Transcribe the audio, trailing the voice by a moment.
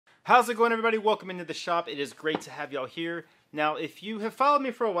How's it going, everybody? Welcome into the shop. It is great to have y'all here. Now, if you have followed me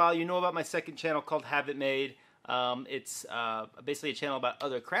for a while, you know about my second channel called Have It Made. It's basically a channel about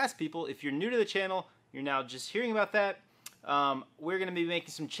other craftspeople. If you're new to the channel, you're now just hearing about that. We're going to be making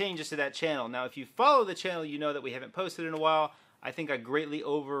some changes to that channel. Now, if you follow the channel, you know that we haven't posted in a while. I think I greatly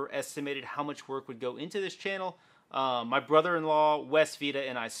overestimated how much work would go into this channel. My brother-in-law, Wes Vita,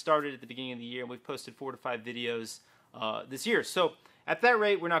 and I started at the beginning of the year, and we've posted 4 to 5 videos this year. So at that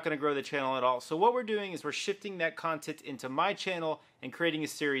rate, we're not going to grow the channel at all. So what we're doing is we're shifting that content into my channel and creating a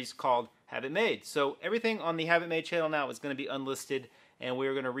series called Have It Made. So everything on the Have It Made channel now is going to be unlisted, and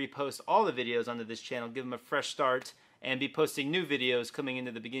we're going to repost all the videos onto this channel, give them a fresh start, and be posting new videos coming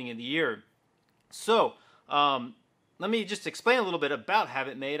into the beginning of the year. So let me just explain a little bit about Have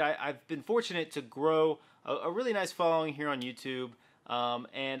It Made. I've been fortunate to grow a really nice following here on YouTube.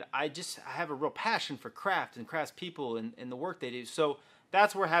 And I have a real passion for craft and craftspeople and the work they do. So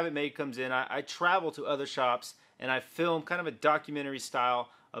that's where Have It Made comes in. I travel to other shops and I film kind of a documentary style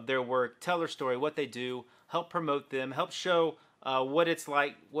of their work, tell their story, what they do, help promote them, help show what it's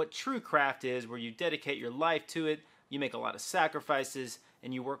like, what true craft is, where you dedicate your life to it, you make a lot of sacrifices,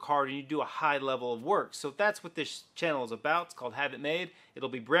 and you work hard and you do a high level of work. So that's what this channel is about. It's called Have It Made. It'll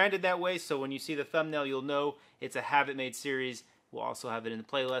be branded that way, so when you see the thumbnail, you'll know it's a Have It Made series. We'll also have it in the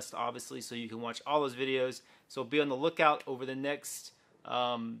playlist, obviously, so you can watch all those videos. So be on the lookout over the next,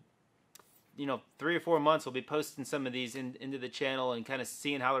 3 or 4 months. We'll be posting some of these into the channel and kind of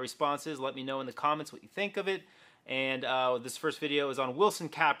seeing how the response is. Let me know in the comments what you think of it. And this first video is on Wilson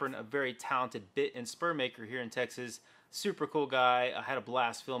CAPRON, a very talented bit and spur maker here in Texas. Super cool guy. I had a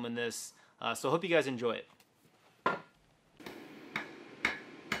blast filming this. So I hope you guys enjoy it.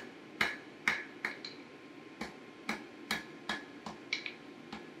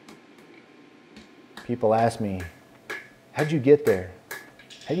 People ask me, how'd you get there?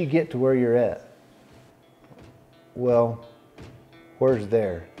 How'd you get to where you're at? Well, where's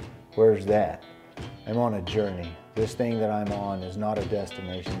there? Where's that? I'm on a journey. This thing that I'm on is not a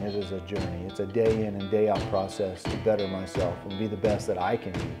destination, it is a journey. It's a day in and day out process to better myself and be the best that I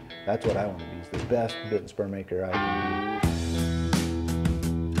can be. That's what I want to be, is the best bit and spur maker I can be.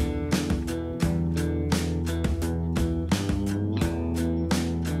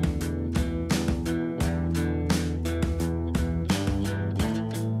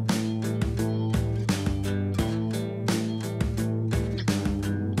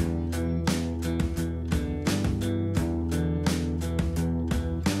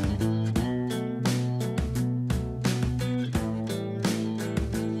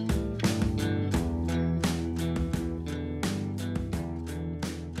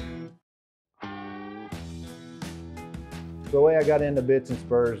 The way I got into bits and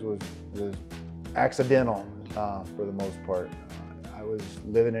spurs was accidental for the most part. I was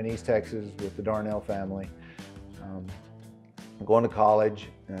living in East Texas with the Darnell family, going to college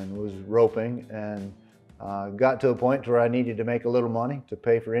and was roping, and got to a point where I needed to make a little money to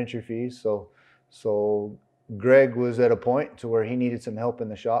pay for entry fees. So Greg was at a point to where he needed some help in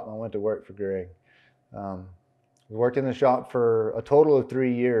the shop, and I went to work for Greg. Worked in the shop for a total of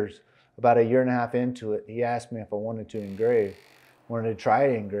 3 years. About a year and a half into it, he asked me if I wanted to engrave, wanted to try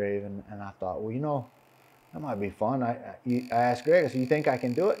to engrave, and I thought, well, that might be fun. I asked Greg, I said, you think I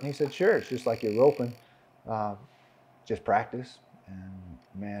can do it? And he said, sure, it's just like you're roping, just practice. And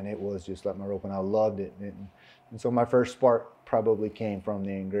man, it was just like my roping. I loved it. And so my first spark probably came from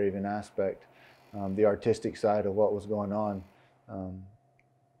the engraving aspect, the artistic side of what was going on.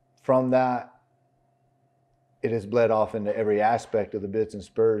 From that, it has bled off into every aspect of the bits and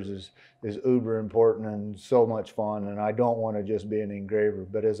spurs is uber important and so much fun, and I don't want to just be an engraver,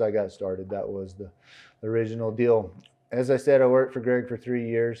 but as I got started, that was the original deal. As I said, I worked for Greg for 3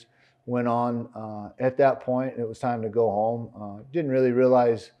 years, went on. At that point, it was time to go home. Didn't really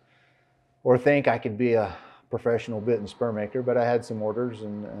realize or think I could be a professional bit and spur maker, but I had some orders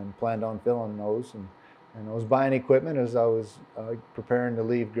and planned on filling those. And I was buying equipment as I was preparing to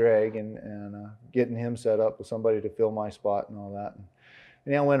leave Greg and getting him set up with somebody to fill my spot and all that.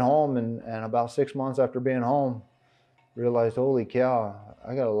 And I went home, and about 6 months after being home, realized, holy cow,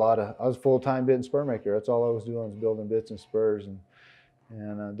 I was a full-time bit and spur maker. That's all I was doing was building bits and spurs.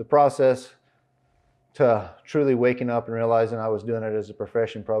 And the process to truly waking up and realizing I was doing it as a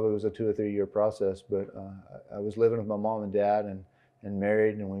profession probably was a 2 or 3 year process. But I was living with my mom and dad and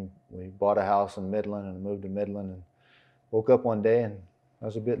married, and we bought a house in Midland and moved to Midland, and woke up one day and I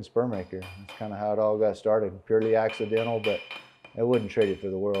was a bit and spur maker. That's kind of how it all got started, purely accidental, but I wouldn't trade it for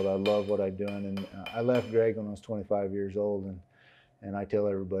the world. I love what I'm doing, and I left Greg when I was 25 years old, and I tell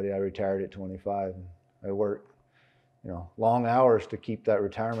everybody I retired at 25. And I worked you know, long hours to keep that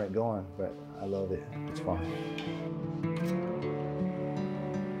retirement going, but I love it. It's fun.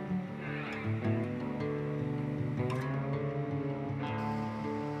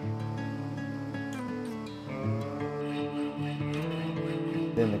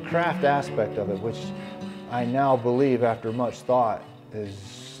 Then the craft aspect of it, which I now believe after much thought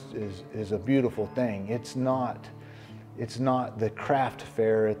is a beautiful thing. It's not the craft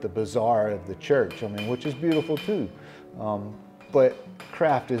fair at the bazaar of the church, I mean, which is beautiful too. But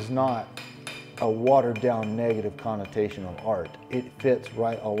craft is not a watered down negative connotation of art. It fits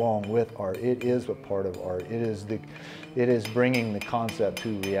right along with art. It is a part of art. It is bringing the concept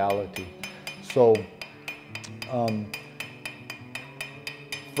to reality. So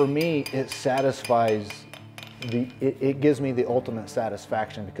for me, it satisfies it gives me the ultimate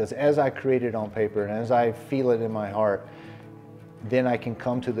satisfaction, because as I create it on paper and as I feel it in my heart, then I can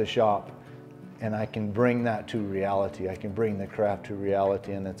come to the shop and I can bring that to reality. I can bring the craft to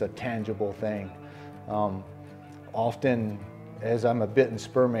reality, and it's a tangible thing. Often, as I'm a bit and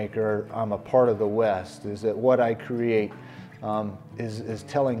spur maker, I'm a part of the West, is that what I create is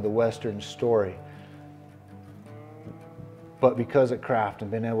telling the Western story. But because of craft and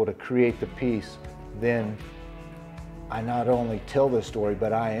being able to create the piece, then I not only tell the story,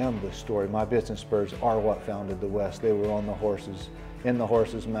 but I am the story. My bits and spurs are what founded the West. They were on the horses, in the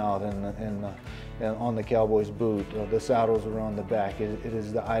horse's mouth, and on the cowboy's boot. The saddles are on the back. It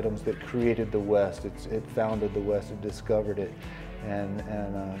is the items that created the West. It founded the West. It discovered it, and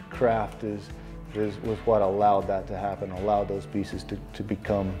craft was what allowed that to happen. Allowed those pieces to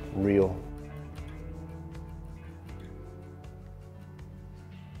become real.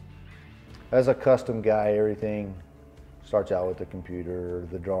 As a custom guy, everything starts out with the computer or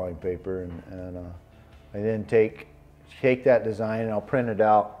the drawing paper, and I then take that design and I'll print it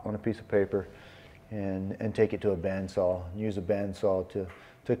out on a piece of paper and take it to a bandsaw. Use a bandsaw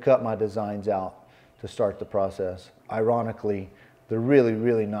to cut my designs out to start the process. Ironically, the really,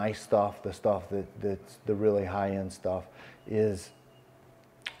 really nice stuff, the stuff that's the really high-end stuff, is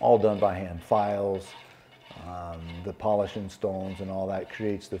all done by hand. Files, the polishing stones and all that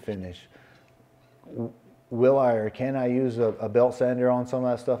creates the finish. Will I or can I use a belt sander on some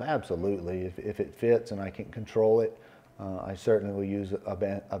of that stuff? Absolutely. If it fits and I can control it, I certainly will use a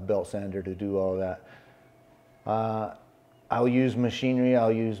belt sander to do all that. I'll use machinery,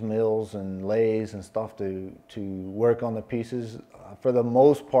 I'll use mills and lathes and stuff to work on the pieces. For the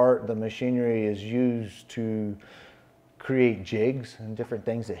most part, the machinery is used to create jigs and different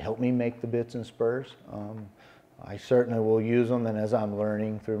things that help me make the bits and spurs. I certainly will use them, and as I'm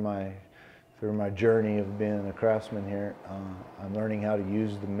learning through my journey of being a craftsman here, I'm learning how to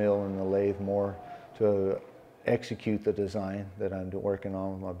use the mill and the lathe more to execute the design that I'm working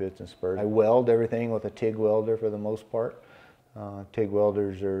on with my bits and spurs. I weld everything with a TIG welder for the most part. TIG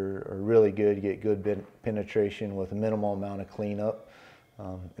welders are really good. You get good penetration with a minimal amount of cleanup.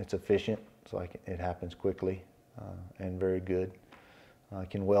 It's efficient, so it happens quickly and very good. I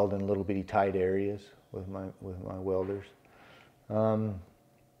can weld in little bitty tight areas with my welders.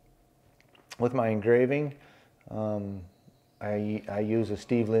 With my engraving, I use a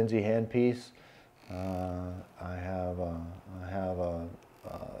Steve Lindsay handpiece. I have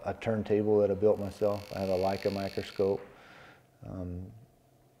a turntable that I built myself. I have a Leica microscope.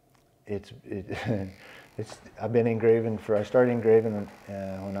 I've been engraving I started engraving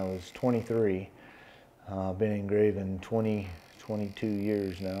when I was 23. I've been engraving 22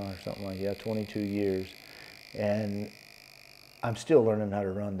 years now, or something like that. 22 years, and I'm still learning how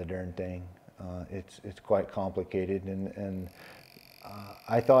to run the darn thing. It's quite complicated, and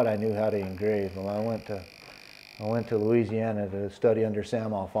I thought I knew how to engrave. Well, I went to Louisiana to study under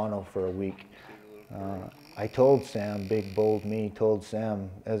Sam Alfano for a week. I told Sam, big bold me, told Sam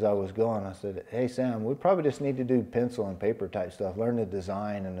as I was going, I said, "Hey Sam, we probably just need to do pencil and paper type stuff, learn the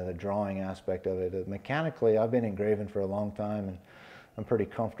design and the drawing aspect of it. Mechanically, I've been engraving for a long time and I'm pretty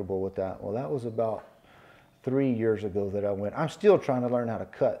comfortable with that." Well, that was about 3 years ago that I went. I'm still trying to learn how to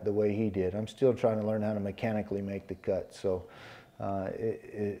cut the way he did. I'm still trying to learn how to mechanically make the cut. So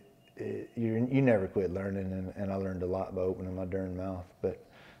you never quit learning, and I learned a lot by opening my darn mouth. But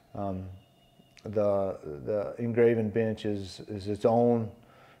the engraving bench is its own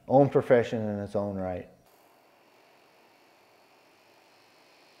profession in its own right.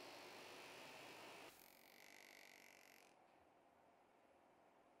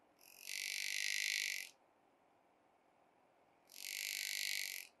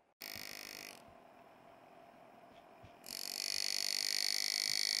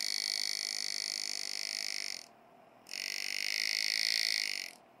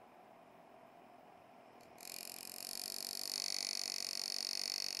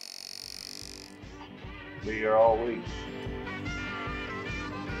 Be here all week.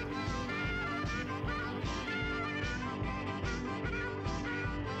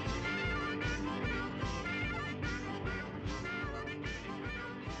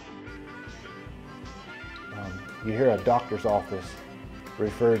 You hear a doctor's office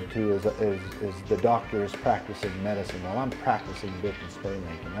referred to as the doctor is practicing medicine. Well, I'm practicing bit and spur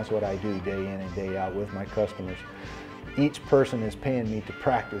making. That's what I do day in and day out with my customers. Each person is paying me to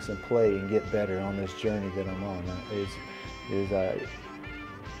practice and play and get better on this journey that I'm on.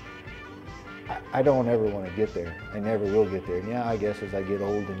 I don't ever want to get there. I never will get there. And yeah, I guess as I get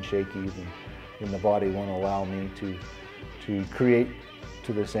old and shaky, then the body won't allow me to create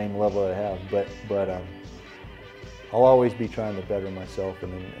to the same level I have. But I'll always be trying to better myself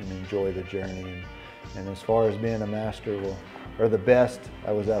and enjoy the journey. And as far as being a master, well, or the best,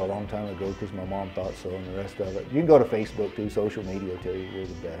 I was that a long time ago because my mom thought so, and the rest of it. You can go to Facebook too, social media will tell you you're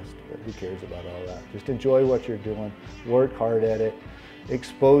the best, but who cares about all that? Just enjoy what you're doing, work hard at it,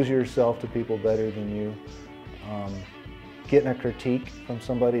 expose yourself to people better than you. Getting a critique from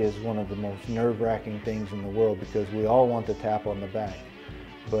somebody is one of the most nerve-wracking things in the world because we all want the tap on the back,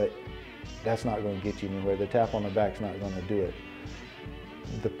 but that's not going to get you anywhere. The tap on the back's not going to do it.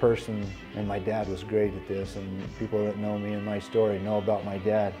 The person, and my dad was great at this, and people that know me and my story know about my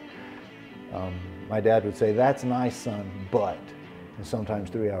dad. My dad would say, "That's nice, son, but," and sometimes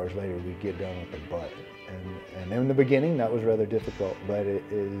 3 hours later we'd get done with the but. And in the beginning that was rather difficult, but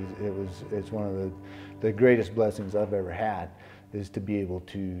it's one of the greatest blessings I've ever had, is to be able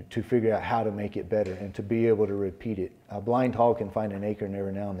to figure out how to make it better and to be able to repeat it. A blind hog can find an acorn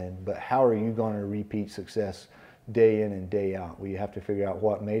every now and then, but how are you going to repeat success day in and day out? Well, you have to figure out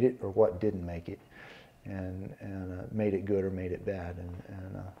what made it or what didn't make it, and made it good or made it bad,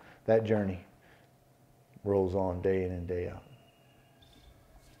 and that journey rolls on day in and day out.